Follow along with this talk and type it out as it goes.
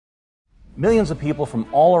Millions of people from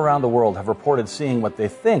all around the world have reported seeing what they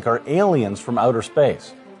think are aliens from outer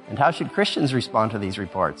space. And how should Christians respond to these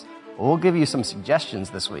reports? Well, we'll give you some suggestions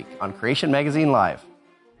this week on Creation Magazine Live.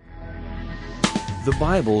 The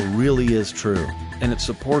Bible really is true, and it's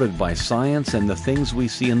supported by science and the things we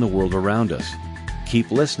see in the world around us.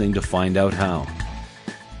 Keep listening to find out how.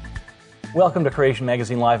 Welcome to Creation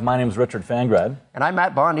Magazine Live. My name is Richard Fangrad. And I'm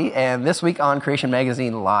Matt Bondi, and this week on Creation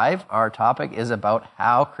Magazine Live, our topic is about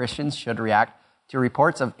how Christians should react to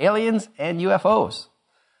reports of aliens and UFOs.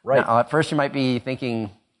 Right. Now, at first you might be thinking,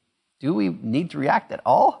 do we need to react at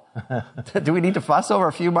all? Do we need to fuss over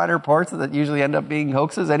a few minor reports that usually end up being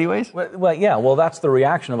hoaxes anyways? Well, that's the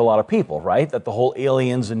reaction of a lot of people, right? That the whole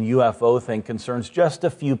aliens and UFO thing concerns just a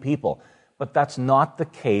few people. But that's not the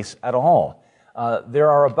case at all. There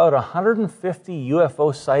are about 150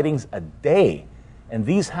 UFO sightings a day, and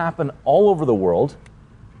these happen all over the world,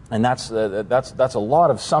 and that's a lot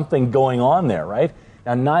of something going on there, right?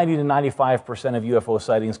 Now, 90 to 95% of UFO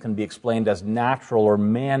sightings can be explained as natural or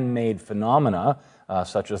man-made phenomena,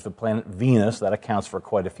 such as the planet Venus, that accounts for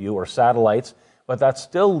quite a few, or satellites, but that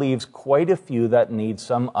still leaves quite a few that need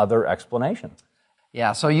some other explanation.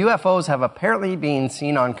 Yeah, so UFOs have apparently been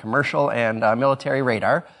seen on commercial and military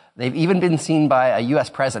radar. They've even been seen by a U.S.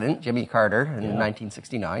 president, Jimmy Carter, in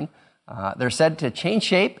 1969. They're said to change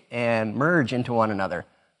shape and merge into one another.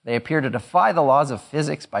 They appear to defy the laws of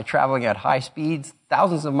physics by traveling at high speeds,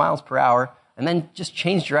 thousands of miles per hour, and then just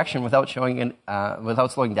change direction without slowing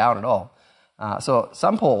down at all. So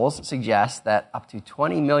some polls suggest that up to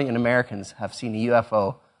 20 million Americans have seen a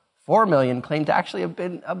UFO. 4 million claim to actually have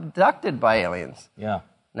been abducted by aliens. Yeah.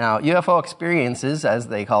 Now, UFO experiences, as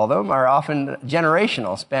they call them, are often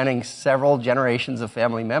generational, spanning several generations of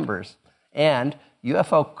family members. And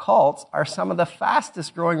UFO cults are some of the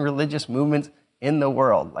fastest growing religious movements in the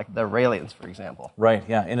world, like the Raelians, for example. Right,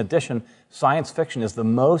 yeah. In addition, science fiction is the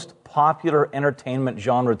most popular entertainment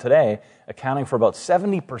genre today, accounting for about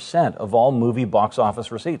 70% of all movie box office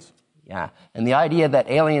receipts. Yeah, and the idea that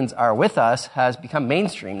aliens are with us has become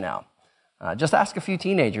mainstream now. Just ask a few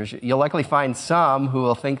teenagers. You'll likely find some who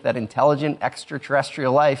will think that intelligent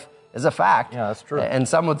extraterrestrial life is a fact. Yeah, that's true. And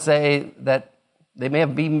some would say that they may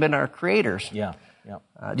have even been our creators. Yeah.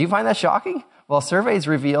 Do you find that shocking? Well, surveys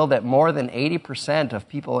reveal that more than 80% of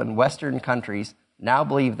people in Western countries now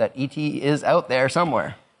believe that ET is out there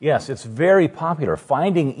somewhere. Yes, it's very popular.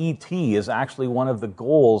 Finding ET is actually one of the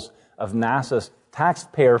goals of NASA's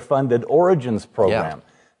taxpayer-funded Origins program. Yeah.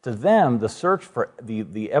 To them, the search for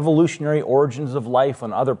the evolutionary origins of life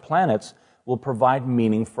on other planets will provide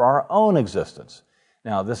meaning for our own existence.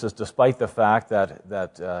 Now, this is despite the fact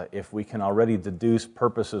that if we can already deduce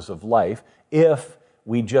purposes of life, if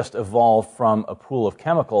we just evolve from a pool of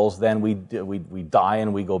chemicals, then we die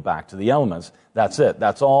and we go back to the elements. That's it.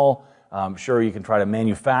 That's all. Sure, you can try to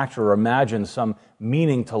manufacture or imagine some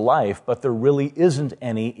meaning to life, but there really isn't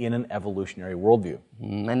any in an evolutionary worldview.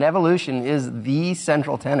 And evolution is the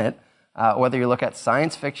central tenet. Whether you look at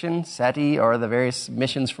science fiction, SETI, or the various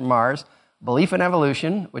missions from Mars, belief in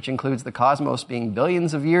evolution, which includes the cosmos being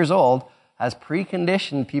billions of years old, has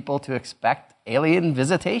preconditioned people to expect alien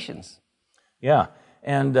visitations. Yeah,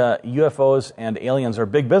 and UFOs and aliens are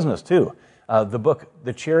big business, too. The book,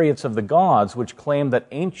 The Chariots of the Gods, which claimed that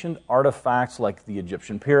ancient artifacts like the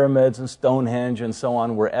Egyptian pyramids and Stonehenge and so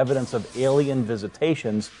on were evidence of alien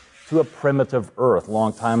visitations to a primitive Earth a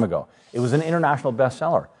long time ago. It was an international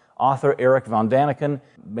bestseller. Author Eric von Daniken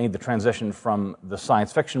made the transition from the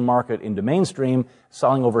science fiction market into mainstream,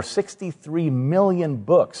 selling over 63 million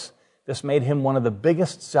books. This made him one of the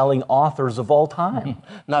biggest selling authors of all time.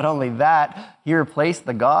 Not only that, he replaced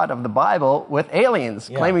the God of the Bible with aliens,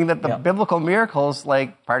 claiming that the biblical miracles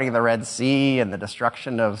like parting of the Red Sea and the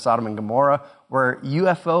destruction of Sodom and Gomorrah were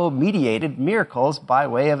UFO-mediated miracles by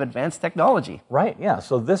way of advanced technology. Right, yeah.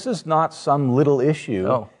 So this is not some little issue.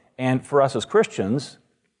 No. And for us as Christians,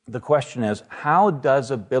 the question is, how does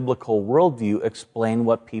a biblical worldview explain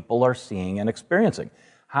what people are seeing and experiencing?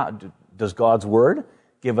 How does God's Word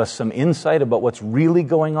give us some insight about what's really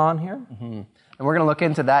going on here? Mm-hmm. And we're going to look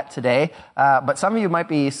into that today. But some of you might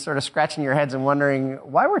be sort of scratching your heads and wondering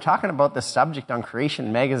why we're talking about this subject on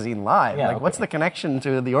Creation Magazine Live. What's the connection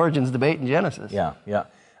to the origins debate in Genesis? Yeah.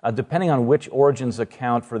 Depending on which origins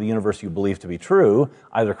account for the universe you believe to be true,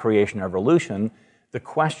 either creation or evolution, the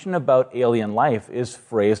question about alien life is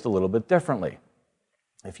phrased a little bit differently.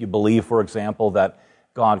 If you believe, for example, that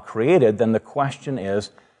God created, then the question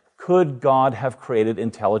is, could God have created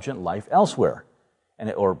intelligent life elsewhere?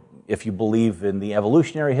 Or if you believe in the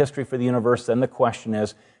evolutionary history for the universe, then the question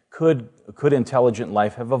is, could intelligent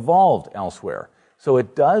life have evolved elsewhere? So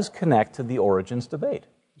it does connect to the origins debate.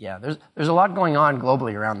 Yeah, there's a lot going on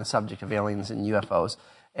globally around the subject of aliens and UFOs.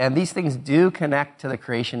 And these things do connect to the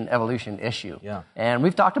creation evolution issue. Yeah. And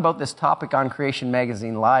we've talked about this topic on Creation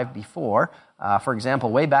Magazine Live before. For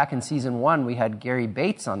example, way back in season 1, we had Gary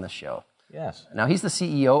Bates on the show. Yes. Now, he's the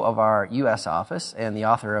CEO of our U.S. office and the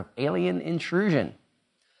author of Alien Intrusion.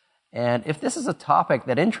 And if this is a topic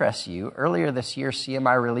that interests you, earlier this year,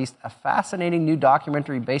 CMI released a fascinating new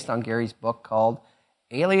documentary based on Gary's book called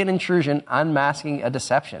Alien Intrusion: Unmasking a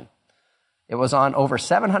Deception. It was on over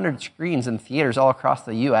 700 screens in theaters all across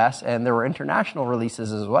the U.S., and there were international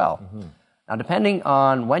releases as well. Mm-hmm. Now, depending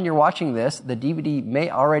on when you're watching this, the DVD may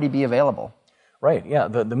already be available. Right, yeah.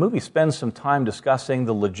 The movie spends some time discussing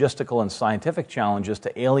the logistical and scientific challenges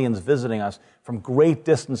to aliens visiting us from great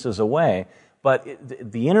distances away. But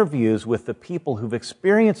the interviews with the people who've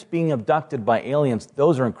experienced being abducted by aliens,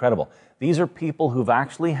 those are incredible. These are people who've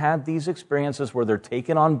actually had these experiences where they're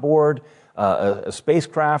taken on board a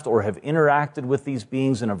spacecraft or have interacted with these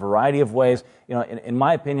beings in a variety of ways. You know, in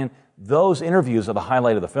my opinion, those interviews are the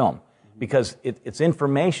highlight of the film, because it's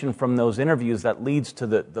information from those interviews that leads to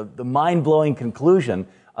the mind-blowing conclusion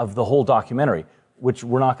of the whole documentary, which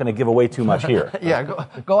we're not going to give away too much here. Yeah,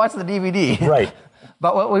 go watch the DVD. Right.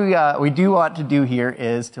 But what we do want to do here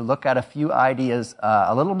is to look at a few ideas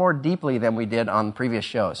a little more deeply than we did on previous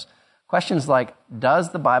shows. Questions like,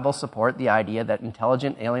 does the Bible support the idea that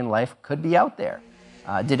intelligent alien life could be out there?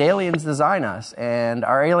 Did aliens design us? And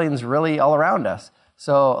are aliens really all around us?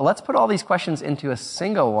 So let's put all these questions into a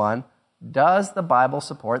single one. Does the Bible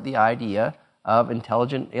support the idea of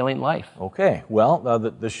intelligent alien life? Okay, well,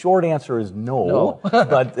 the short answer is no.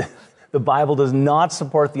 But the Bible does not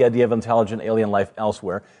support the idea of intelligent alien life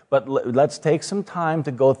elsewhere. But let's take some time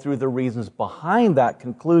to go through the reasons behind that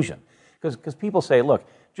conclusion. Because people say, look,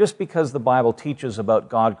 just because the Bible teaches about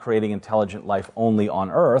God creating intelligent life only on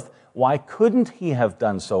earth, why couldn't he have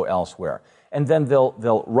done so elsewhere? And then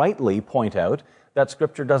they'll rightly point out that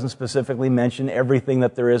Scripture doesn't specifically mention everything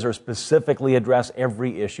that there is or specifically address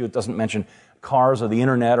every issue. It doesn't mention cars or the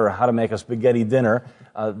internet or how to make a spaghetti dinner.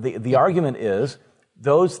 The argument is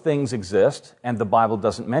those things exist and the Bible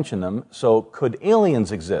doesn't mention them, so could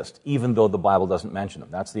aliens exist even though the Bible doesn't mention them?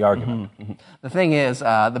 That's the argument. Mm-hmm, mm-hmm. The thing is,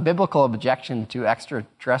 the biblical objection to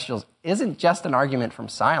extraterrestrials isn't just an argument from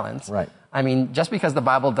silence. Right. I mean, just because the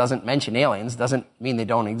Bible doesn't mention aliens doesn't mean they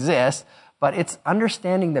don't exist, but it's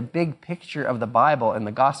understanding the big picture of the Bible and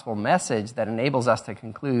the gospel message that enables us to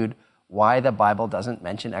conclude why the Bible doesn't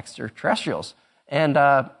mention extraterrestrials. And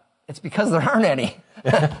it's because there aren't any.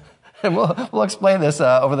 And we'll explain this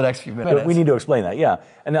over the next few minutes. We need to explain that, yeah.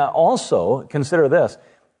 And also, consider this.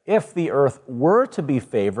 If the Earth were to be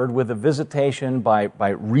favored with a visitation by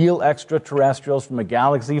real extraterrestrials from a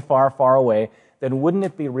galaxy far, far away, then wouldn't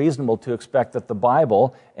it be reasonable to expect that the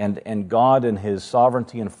Bible and God and his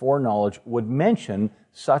sovereignty and foreknowledge would mention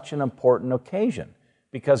such an important occasion?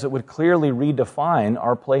 Because it would clearly redefine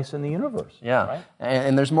our place in the universe. Yeah, right?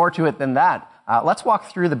 And there's more to it than that. Let's walk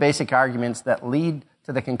through the basic arguments that lead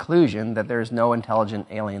to the conclusion that there is no intelligent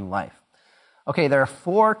alien life. Okay, there are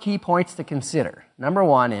 4 key points to consider. Number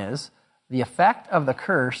 1 is the effect of the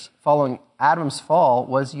curse following Adam's fall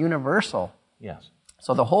was universal. Yes.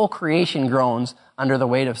 So the whole creation groans under the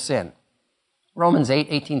weight of sin. Romans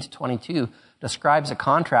 8:18-22 describes a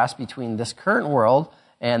contrast between this current world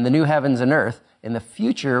and the new heavens and earth in the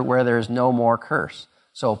future where there is no more curse.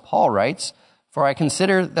 So Paul writes, "For I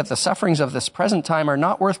consider that the sufferings of this present time are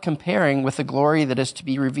not worth comparing with the glory that is to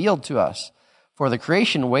be revealed to us. For the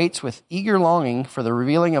creation waits with eager longing for the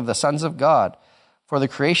revealing of the sons of God. For the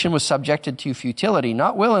creation was subjected to futility,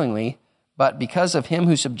 not willingly, but because of him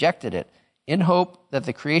who subjected it, in hope that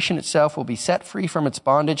the creation itself will be set free from its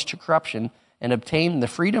bondage to corruption and obtain the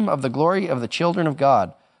freedom of the glory of the children of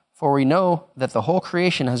God. For we know that the whole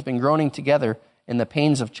creation has been groaning together in the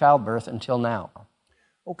pains of childbirth until now."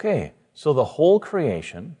 Okay, so the whole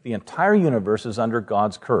creation, the entire universe is under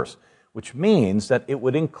God's curse, which means that it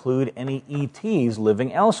would include any ETs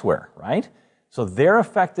living elsewhere, right? So they're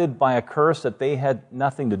affected by a curse that they had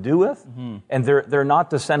nothing to do with, and they're not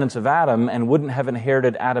descendants of Adam and wouldn't have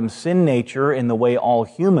inherited Adam's sin nature in the way all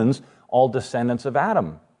humans, all descendants of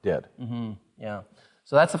Adam did. Mm-hmm. Yeah.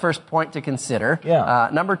 So that's the first point to consider. Yeah.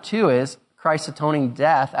 Number 2 is Christ's atoning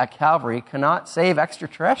death at Calvary cannot save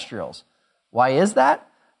extraterrestrials. Why is that?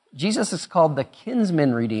 Jesus is called the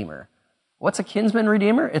kinsman redeemer. What's a kinsman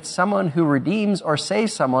redeemer? It's someone who redeems or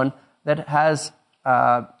saves someone that has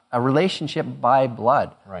a relationship by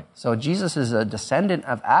blood. Right. So Jesus is a descendant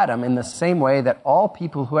of Adam in the same way that all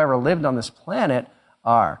people who ever lived on this planet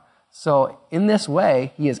are. So in this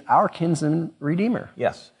way, he is our kinsman redeemer.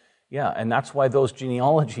 Yes. Yeah, and that's why those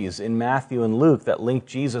genealogies in Matthew and Luke that link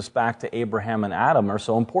Jesus back to Abraham and Adam are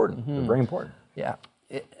so important. They're very important. Yeah.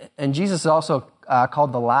 And Jesus is also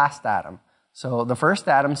called the last Adam. So the first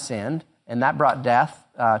Adam sinned, and that brought death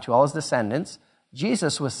to all his descendants.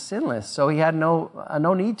 Jesus was sinless, so he had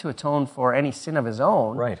no need to atone for any sin of his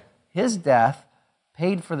own. Right. His death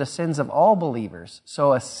paid for the sins of all believers.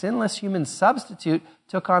 So a sinless human substitute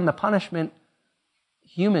took on the punishment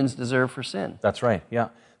humans deserve for sin. That's right, yeah.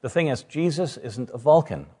 The thing is, Jesus isn't a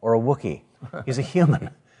Vulcan or a Wookiee. He's a human.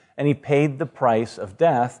 And he paid the price of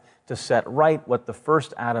death to set right what the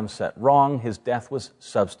first Adam set wrong. His death was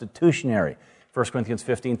substitutionary. 1 Corinthians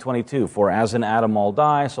 15:22, for as in Adam all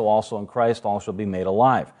die, so also in Christ all shall be made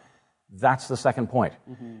alive. That's the second point.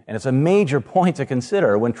 And it's a major point to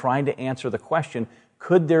consider when trying to answer the question,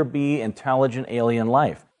 could there be intelligent alien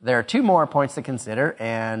life? There are two more points to consider,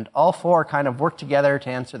 and all four kind of work together to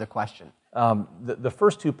answer the question. The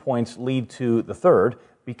first 2 points lead to the third,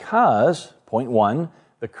 because, point 1,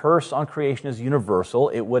 the curse on creation is universal.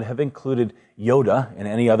 It would have included Yoda and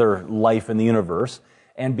any other life in the universe.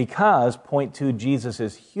 And because, point 2, Jesus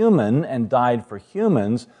is human and died for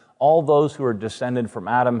humans, all those who are descended from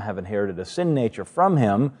Adam have inherited a sin nature from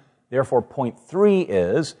him. Therefore, point 3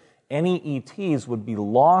 is, any ETs would be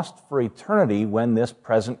lost for eternity when this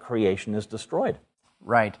present creation is destroyed.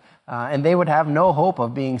 Right. And they would have no hope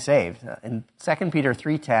of being saved. In 2 Peter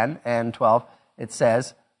 3:10 and 12, it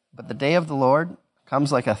says, but the day of the Lord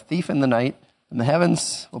comes like a thief in the night, and the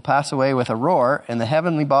heavens will pass away with a roar, and the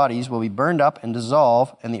heavenly bodies will be burned up and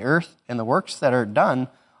dissolve, and the earth and the works that are done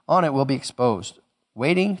on it will be exposed,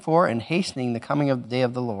 waiting for and hastening the coming of the day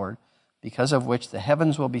of the Lord, because of which the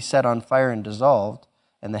heavens will be set on fire and dissolved,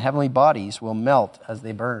 and the heavenly bodies will melt as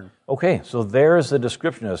they burn. Okay, so there's a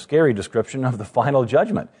description, a scary description of the final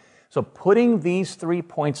judgment. So putting these 3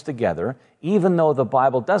 points together, even though the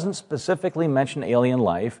Bible doesn't specifically mention alien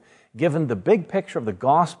life, given the big picture of the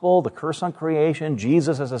gospel, the curse on creation,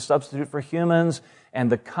 Jesus as a substitute for humans,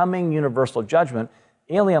 and the coming universal judgment,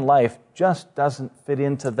 alien life just doesn't fit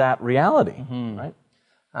into that reality, right?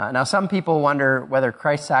 Now, some people wonder whether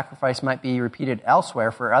Christ's sacrifice might be repeated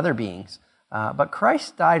elsewhere for other beings. But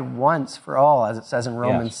Christ died once for all, as it says in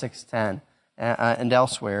Romans 6:10 and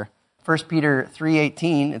elsewhere. 1 Peter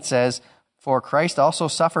 3:18, it says, for Christ also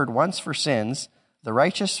suffered once for sins, the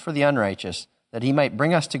righteous for the unrighteous, that he might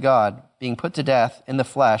bring us to God, being put to death in the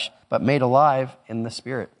flesh, but made alive in the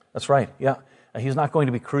spirit. That's right, yeah. He's not going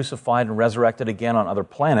to be crucified and resurrected again on other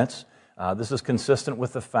planets. This is consistent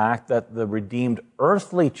with the fact that the redeemed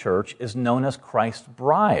earthly church is known as Christ's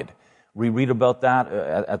bride. We read about that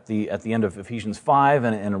at the end of Ephesians 5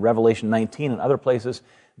 and in Revelation 19 and other places.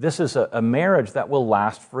 This is a marriage that will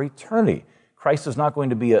last for eternity. Christ is not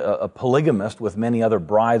going to be a polygamist with many other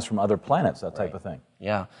brides from other planets, that type of thing.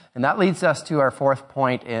 Yeah, and that leads us to our fourth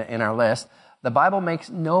point in our list. The Bible makes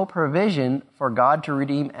no provision for God to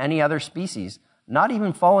redeem any other species, not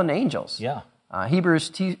even fallen angels. Yeah.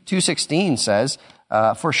 Hebrews 2:16 says,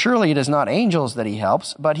 for surely it is not angels that he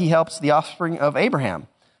helps, but he helps the offspring of Abraham.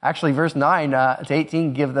 Actually, verse 9 to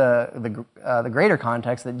 18 give the greater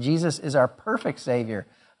context that Jesus is our perfect Savior.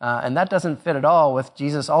 And that doesn't fit at all with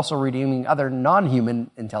Jesus also redeeming other non-human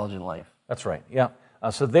intelligent life. That's right, yeah.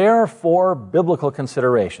 So there are 4 biblical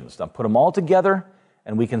considerations. Now put them all together,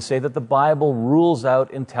 and we can say that the Bible rules out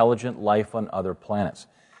intelligent life on other planets.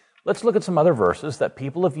 Let's look at some other verses that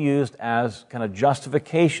people have used as kind of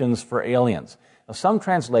justifications for aliens. Now, some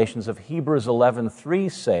translations of Hebrews 11:3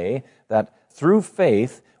 say that through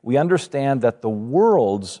faith, we understand that the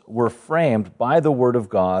worlds were framed by the Word of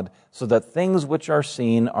God, so that things which are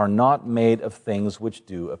seen are not made of things which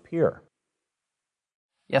do appear.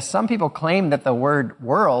 Yes, some people claim that the word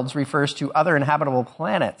worlds refers to other inhabitable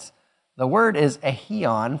planets. The word is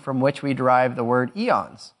aeon, from which we derive the word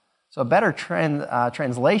eons. So a better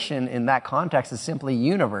translation in that context is simply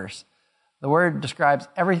universe. The word describes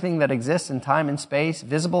everything that exists in time and space,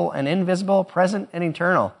 visible and invisible, present and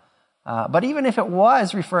eternal. But even if it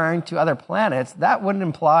was referring to other planets, that wouldn't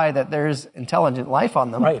imply that there's intelligent life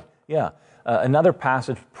on them. Right, yeah. Another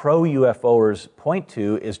passage pro-UFOers point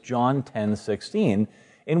to is John 10:16,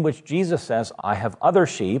 in which Jesus says, I have other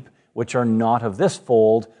sheep which are not of this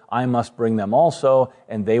fold. I must bring them also,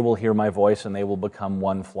 and they will hear my voice, and they will become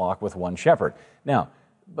one flock with one shepherd. Now,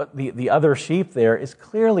 but the other sheep there is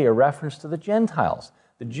clearly a reference to the Gentiles.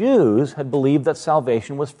 The Jews had believed that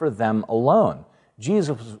salvation was for them alone.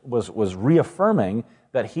 Jesus was reaffirming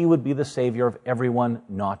that he would be the Savior of everyone,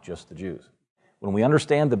 not just the Jews. When we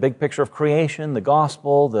understand the big picture of creation, the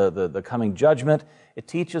gospel, the coming judgment, it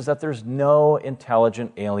teaches that there's no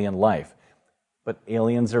intelligent alien life. But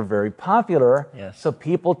aliens are very popular, Yes. so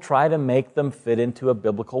people try to make them fit into a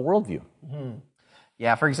biblical worldview.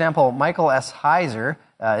 Yeah, for example, Michael S. Heiser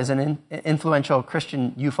is an influential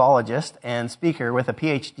Christian ufologist and speaker with a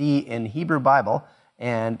PhD in Hebrew Bible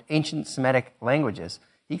and ancient Semitic languages.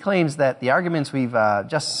 He claims that the arguments we've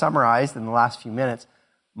just summarized in the last few minutes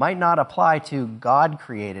might not apply to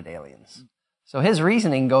God-created aliens. So his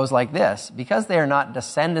reasoning goes like this: because they are not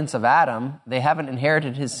descendants of Adam, they haven't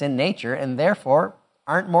inherited his sin nature and therefore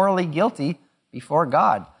aren't morally guilty before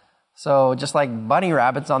God. So just like bunny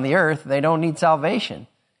rabbits on the earth, they don't need salvation.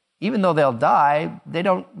 Even though they'll die, they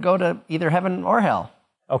don't go to either heaven or hell.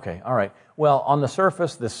 Okay, all right. Well, on the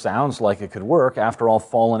surface, this sounds like it could work. After all,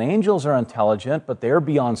 fallen angels are intelligent, but they're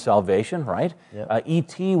beyond salvation, right? Yep.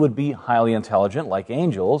 E.T. would be highly intelligent, like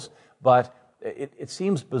angels, but it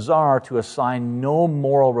seems bizarre to assign no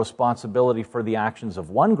moral responsibility for the actions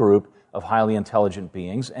of one group of highly intelligent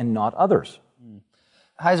beings and not others.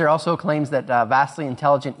 Heiser also claims that vastly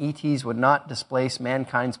intelligent ETs would not displace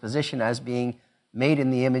mankind's position as being made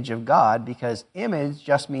in the image of God, because image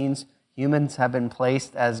just means humans have been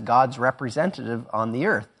placed as God's representative on the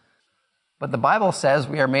earth. But the Bible says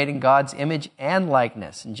we are made in God's image and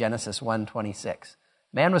likeness in Genesis 1:26.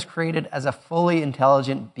 Man was created as a fully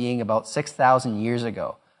intelligent being about 6,000 years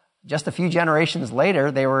ago. Just a few generations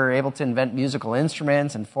later, they were able to invent musical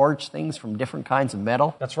instruments and forge things from different kinds of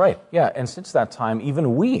metal. That's right. Yeah, and since that time,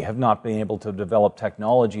 even we have not been able to develop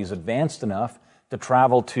technologies advanced enough to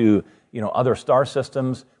travel to, other star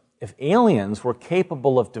systems. If aliens were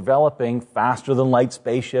capable of developing faster-than-light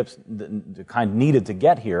spaceships, the kind needed to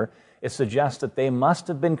get here, it suggests that they must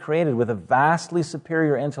have been created with a vastly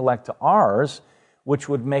superior intellect to ours, which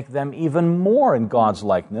would make them even more in God's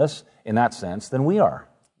likeness, in that sense, than we are.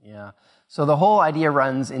 Yeah. So the whole idea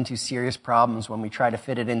runs into serious problems when we try to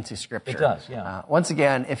fit it into Scripture. It does, yeah. Once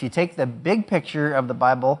again, if you take the big picture of the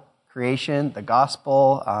Bible, creation, the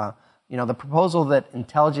gospel, the proposal that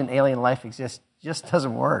intelligent alien life exists just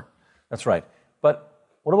doesn't work. That's right. But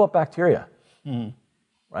what about bacteria?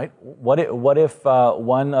 Right? What if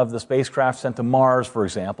one of the spacecraft sent to Mars, for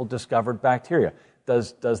example, discovered bacteria?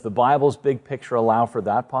 Does the Bible's big picture allow for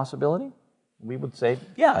that possibility? We would say,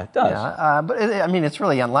 yeah, it does. Yeah, but it's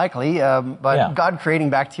really unlikely. God creating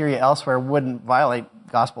bacteria elsewhere wouldn't violate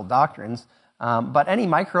gospel doctrines. But any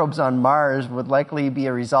microbes on Mars would likely be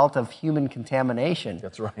a result of human contamination.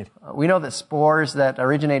 That's right. We know that spores that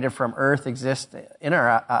originated from Earth exist in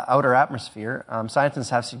our outer atmosphere.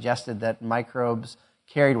 Scientists have suggested that microbes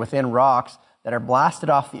carried within rocks that are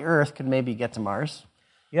blasted off the Earth could maybe get to Mars.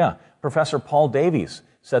 Yeah. Professor Paul Davies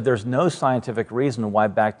said there's no scientific reason why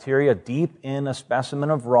bacteria deep in a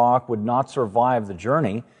specimen of rock would not survive the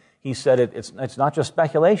journey. He said it's not just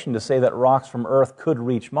speculation to say that rocks from Earth could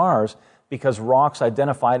reach Mars, because rocks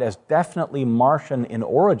identified as definitely Martian in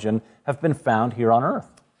origin have been found here on Earth.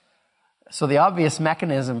 So the obvious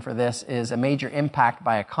mechanism for this is a major impact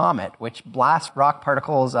by a comet, which blasts rock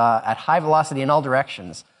particles at high velocity in all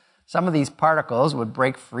directions. Some of these particles would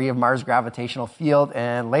break free of Mars' gravitational field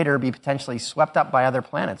and later be potentially swept up by other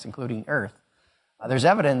planets, including Earth. There's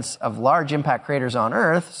evidence of large impact craters on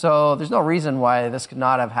Earth, so there's no reason why this could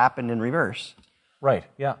not have happened in reverse. Right,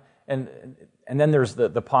 yeah. And then there's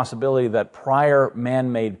the possibility that prior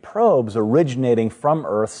man-made probes originating from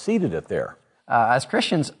Earth seeded it there. As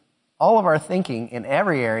Christians, all of our thinking in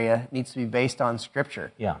every area needs to be based on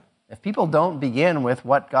Scripture. Yeah. If people don't begin with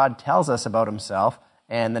what God tells us about Himself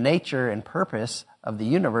and the nature and purpose of the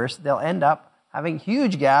universe, they'll end up having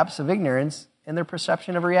huge gaps of ignorance in their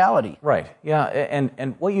perception of reality. Right, yeah,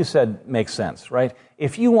 and what you said makes sense, right?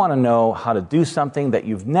 If you want to know how to do something that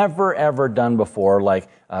you've never, ever done before, like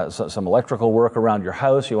some electrical work around your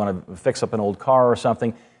house, you want to fix up an old car or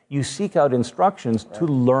something, you seek out instructions to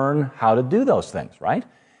learn how to do those things, right?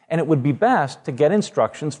 And it would be best to get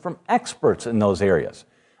instructions from experts in those areas.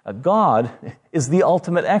 God is the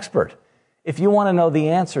ultimate expert. If you want to know the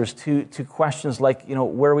answers to questions like,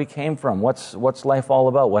 where we came from, what's life all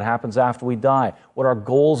about, what happens after we die, what our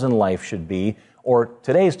goals in life should be, or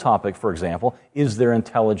today's topic, for example, is there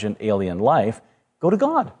intelligent alien life, go to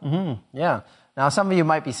God. Mm-hmm. Yeah. Now, some of you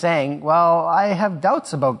might be saying, well, I have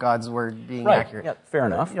doubts about God's word being accurate. Yeah, fair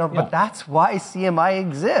enough. But that's why CMI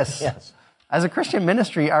exists. Yes. As a Christian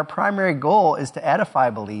ministry, our primary goal is to edify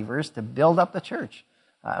believers, to build up the church.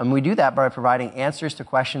 And we do that by providing answers to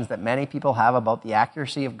questions that many people have about the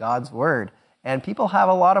accuracy of God's Word. And people have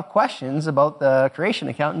a lot of questions about the creation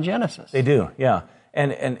account in Genesis. They do, yeah.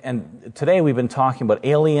 And today we've been talking about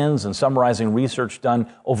aliens and summarizing research done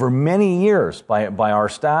over many years by our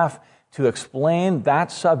staff to explain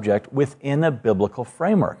that subject within a biblical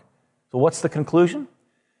framework. So what's the conclusion?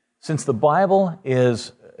 Since the Bible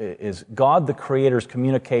is God the Creator's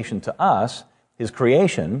communication to us, His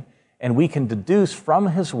creation, and we can deduce from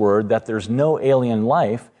His Word that there's no alien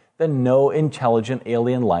life, then no intelligent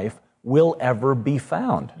alien life will ever be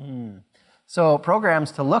found. So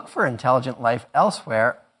programs to look for intelligent life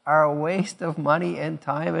elsewhere are a waste of money and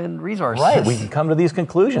time and resources. Right, we can come to these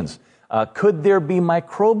conclusions. Could there be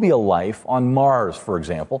microbial life on Mars, for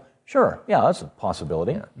example? Sure, yeah, that's a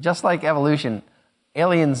possibility. Yeah. Just like evolution,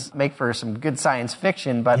 aliens make for some good science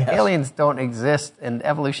fiction, but aliens don't exist and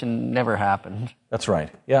evolution never happened. That's right,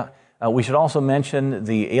 yeah. We should also mention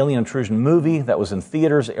the Alien Intrusion movie that was in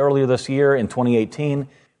theaters earlier this year in 2018.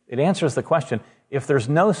 It answers the question, if there's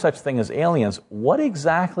no such thing as aliens, what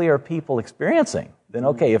exactly are people experiencing? Then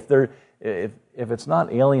okay, if it's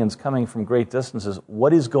not aliens coming from great distances,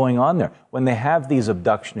 what is going on there? When they have these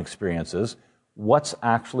abduction experiences, what's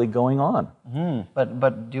actually going on?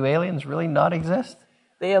 But do aliens really not exist?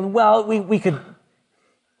 Well, we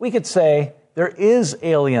could say there is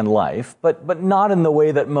alien life, but not in the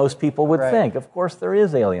way that most people would think. Of course, there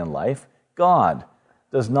is alien life. God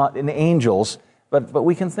does not, in angels, but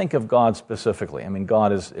we can think of God specifically. I mean,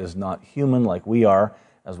 God is not human like we are,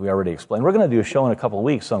 as we already explained. We're going to do a show in a couple of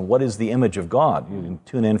weeks on what is the image of God. You can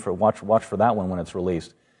tune in for watch for that one when it's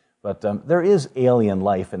released. But there is alien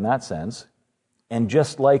life in that sense, and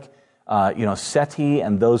just like SETI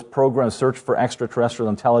and those programs, Search for Extraterrestrial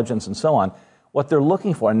Intelligence, and so on, what they're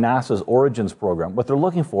looking for in NASA's Origins program, what they're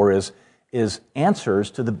looking for is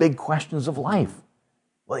answers to the big questions of life.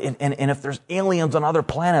 Well, and if there's aliens on other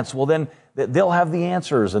planets, well then they'll have the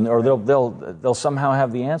answers, or they'll somehow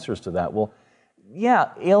have the answers to that. Well, yeah,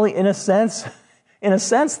 in a sense,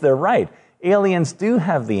 they're right. Aliens do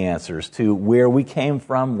have the answers to where we came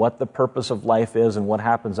from, what the purpose of life is, and what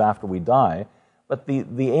happens after we die. But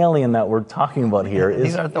the alien that we're talking about here is...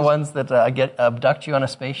 These aren't the ones that abduct you on a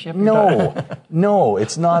spaceship? No,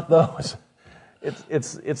 it's not those.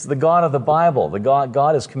 It's the God of the Bible.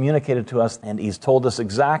 God has communicated to us, and He's told us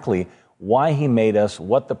exactly why He made us,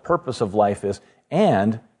 what the purpose of life is,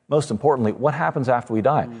 and, most importantly, what happens after we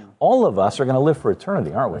die. All of us are going to live for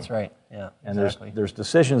eternity, aren't we? That's right, yeah. And there's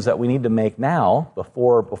decisions that we need to make now,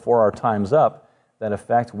 before our time's up, that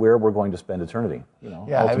affect where we're going to spend eternity.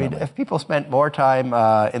 Ultimately. I mean, if people spent more time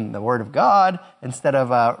in the Word of God instead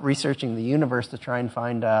of researching the universe to try and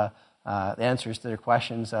find the answers to their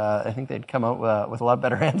questions, I think they'd come out with a lot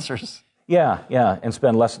better answers. Yeah, and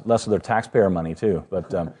spend less of their taxpayer money too.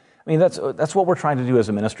 But I mean, that's what we're trying to do as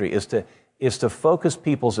a ministry, is to focus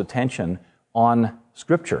people's attention on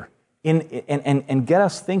Scripture, and get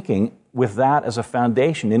us thinking with that as a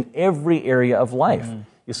foundation in every area of life.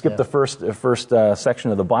 You skip the first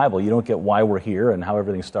section of the Bible, you don't get why we're here and how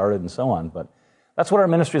everything started and so on. But that's what our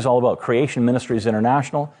ministry is all about. Creation Ministries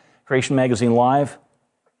International, Creation Magazine Live.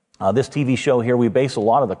 This TV show here, we base a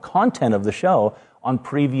lot of the content of the show on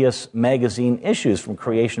previous magazine issues from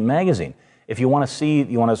Creation Magazine. If you want to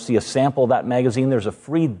see a sample of that magazine, there's a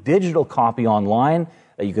free digital copy online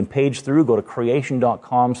that you can page through. Go to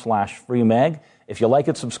creation.com/freemag. If you like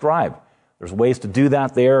it, subscribe. There's ways to do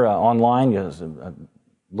that there online.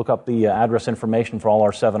 Look up the address information for all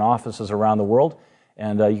our 7 offices around the world,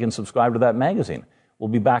 and you can subscribe to that magazine. We'll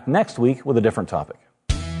be back next week with a different topic.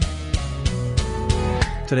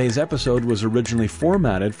 Today's episode was originally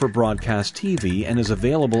formatted for broadcast TV and is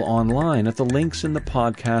available online at the links in the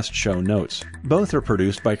podcast show notes. Both are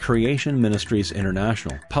produced by Creation Ministries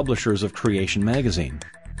International, publishers of Creation Magazine.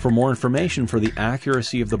 For more information for the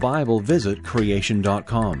accuracy of the Bible, visit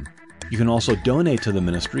creation.com. You can also donate to the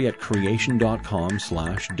ministry at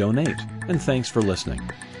creation.com/donate. And thanks for listening.